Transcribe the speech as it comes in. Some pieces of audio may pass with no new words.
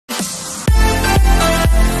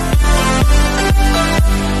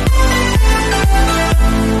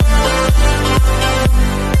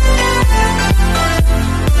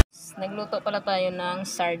tayo ng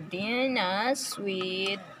sardinas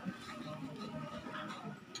with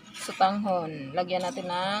sotanghon. Lagyan natin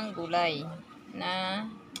ng gulay na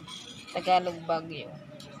Tagalog Baguio.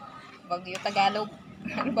 Baguio Tagalog.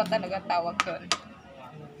 Ano ba talaga tawag doon?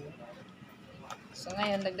 So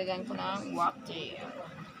ngayon dagdagan ko ng water.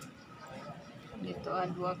 Dito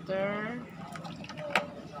add water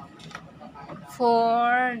for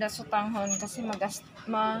the sotanghon kasi malakas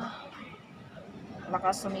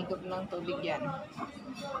sumigop ng tubig yan.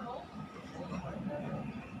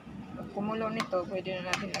 Pag kumulo nito, pwede na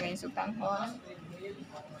natin lagay yung sotanghon.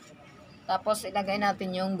 Tapos ilagay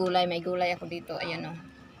natin yung gulay. May gulay ako dito. Ayan o.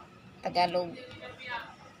 Tagalog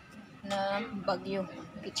na Baguio.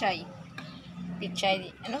 Pechay.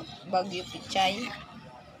 Pechay. Ano? Baguio Pechay.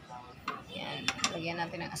 Yan. Lagyan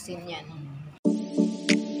natin ng asin yan.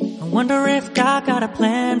 I wonder if God got a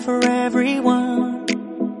plan for everyone.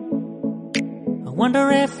 I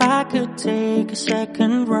wonder if I could take a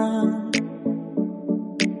second run.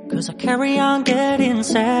 Cause I carry on getting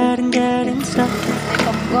sad and getting stuck.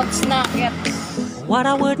 What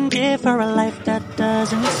I wouldn't give for a life that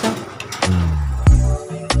doesn't suck.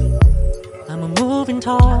 I'm a moving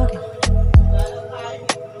target.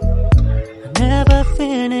 I never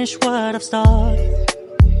finish what I've started.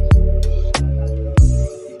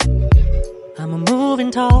 I'm a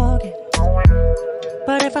moving target.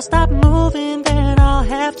 But if I stop moving, then I'll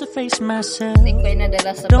have to face myself. I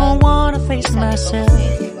don't wanna face myself.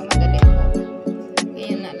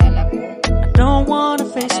 I don't wanna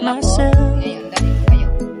face myself.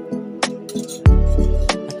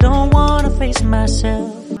 I don't wanna face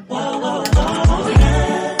myself.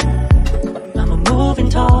 I'm a moving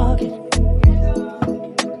target.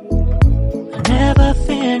 I never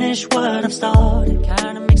finish what I've started.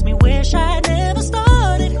 Kinda makes me wish I never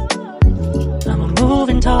started. I'm a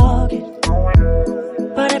moving target.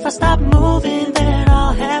 But if I stop moving, then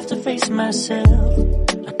I'll have to face myself.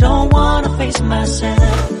 I don't wanna face myself.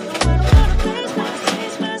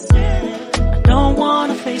 I don't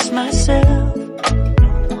wanna face myself.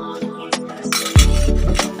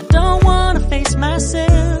 I don't wanna face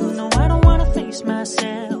myself. No, I don't wanna face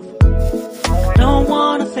myself. I don't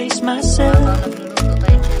wanna face myself.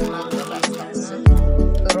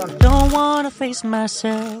 I don't wanna face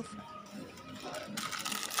myself.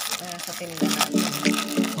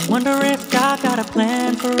 I wonder if God got a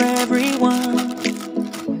plan for everyone.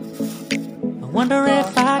 I wonder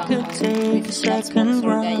if I could take a second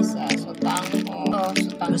run.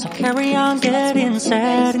 Cause I carry on getting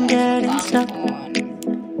sad and getting stuck.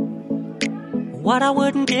 What I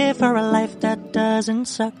wouldn't give for a life that doesn't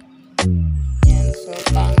suck.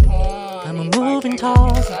 I'm a moving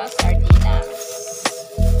target.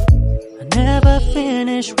 I never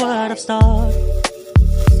finish what I've started.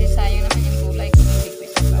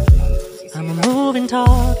 I'm a moving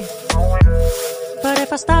target. But if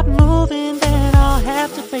I stop moving, then I'll have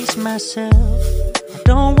to face myself. I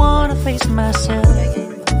don't wanna face myself.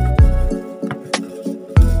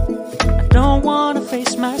 I don't wanna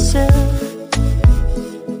face myself.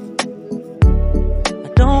 I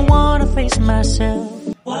don't wanna face myself.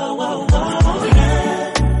 Whoa, whoa, whoa,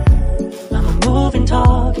 yeah. I'm a moving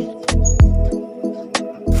target.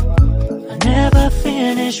 I never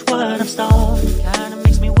finish what I've started. Kinda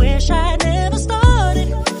makes me wish I never started.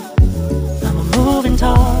 I'm a moving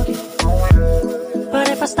target. But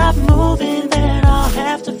if I stop moving, then I'll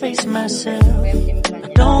have to face myself. I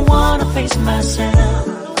don't wanna face myself.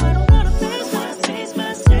 I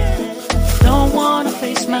don't wanna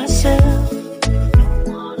face myself.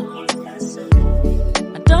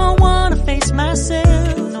 I don't wanna face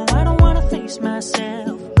myself. No, I don't wanna face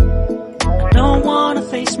myself. I don't wanna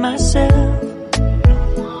face myself.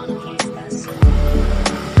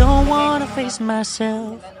 I don't wanna face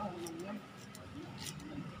myself.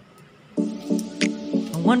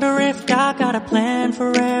 I wonder if God got a plan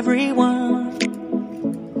for everyone.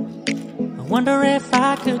 I wonder if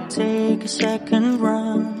I could take a second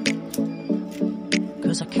run.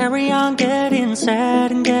 Cause I carry on getting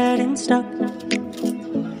sad and getting stuck.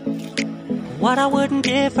 What I wouldn't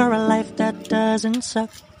give for a life that doesn't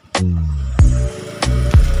suck.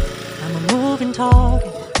 I'm a moving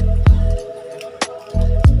target.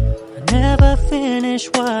 I never finish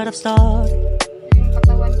what I've started.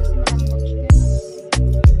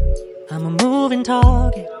 I'm a moving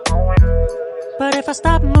target. But if I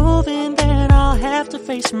stop moving, then I'll have to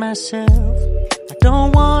face myself. I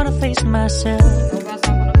don't wanna face myself.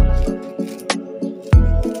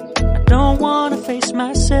 I don't wanna face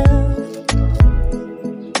myself.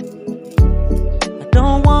 I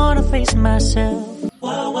don't wanna face myself.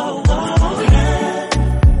 Whoa, whoa, whoa, yeah.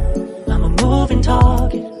 I'm a moving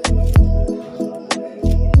target.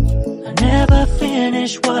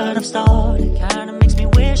 finish what I've started. Kinda makes me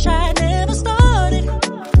wish I never started.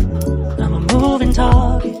 I'm a moving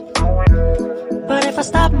target, but if I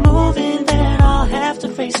stop moving, then I'll have to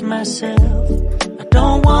face myself. I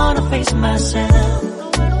don't wanna face myself.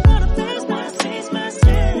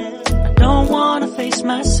 I don't wanna face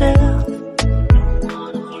myself.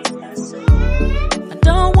 I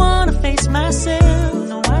don't wanna face myself.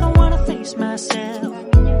 No, I don't wanna face myself.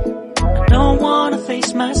 I don't wanna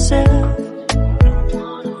face myself.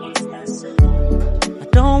 I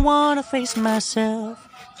don't wanna face myself.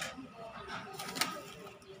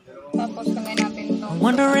 Tapos lagay natin I itong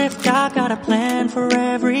wonder if God got a plan for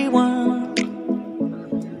everyone.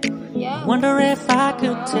 I wonder if I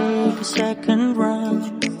could take a second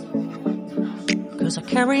run. 'Cause I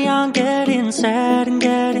carry on getting sad and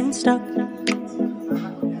getting stuck.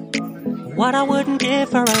 What I wouldn't give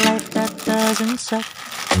for a life that doesn't suck.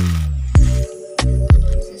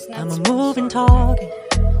 I'm a moving target.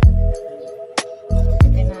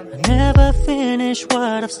 I never finish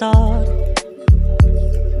what I've started.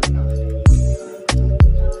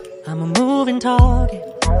 I'm a moving target,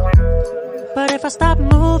 but if I stop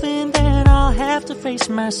moving, then I'll have to face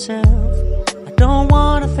myself. I don't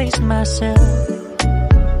wanna face myself.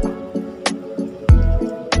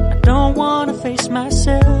 I don't wanna face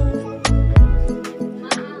myself.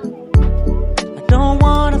 I don't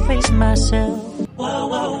wanna face myself. Whoa,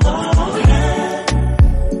 whoa, whoa,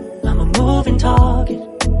 yeah. I'm a moving target.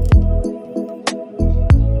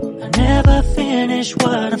 I never finish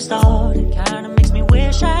what I've started. Kinda makes me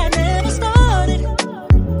wish I never started.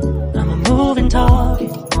 I'm a moving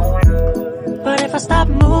target, but if I stop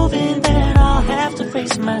moving, then I'll have to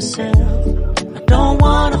face myself. I don't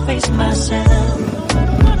wanna face myself.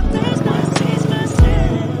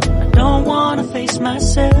 I don't wanna face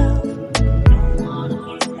myself.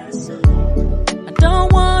 I don't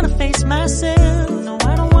wanna face myself. No,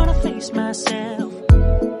 I don't wanna face myself.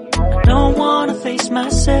 I don't wanna face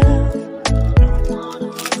myself.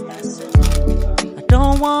 I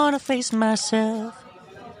don't wanna face myself.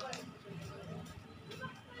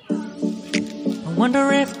 I wonder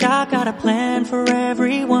if God got a plan for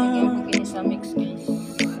everyone. okay sa mix, guys.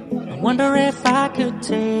 I wonder if I could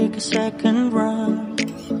take a second run.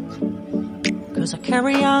 'Cause I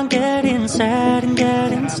carry on getting sad and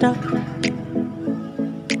getting stuck.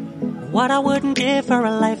 What I wouldn't give for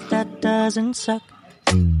a life that doesn't suck.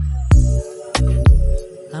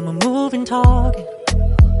 I'm a moving target.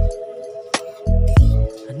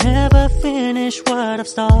 I never finish what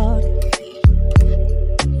I've started.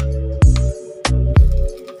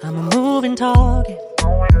 I'm a moving target,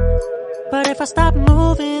 but if I stop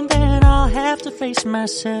moving, then I'll have to face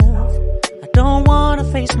myself. I don't wanna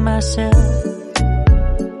face myself.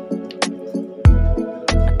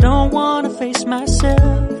 I don't wanna face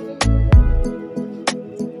myself.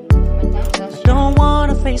 I don't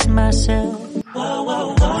wanna face myself. Whoa,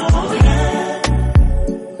 whoa, whoa,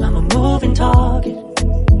 yeah. I'm a moving target.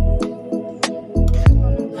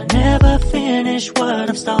 I never finish what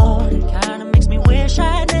I've started. Kinda makes me wish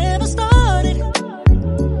I never started.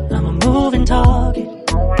 I'm a moving target,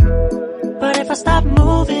 but if I stop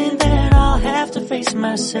moving, then I'll have to face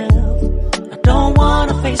myself. I don't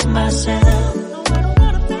wanna face myself.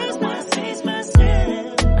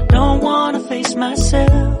 I don't wanna face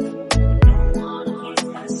myself.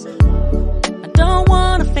 I don't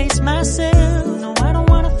wanna face myself. No, I don't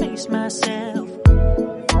wanna face myself.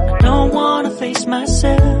 I don't wanna face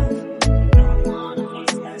myself.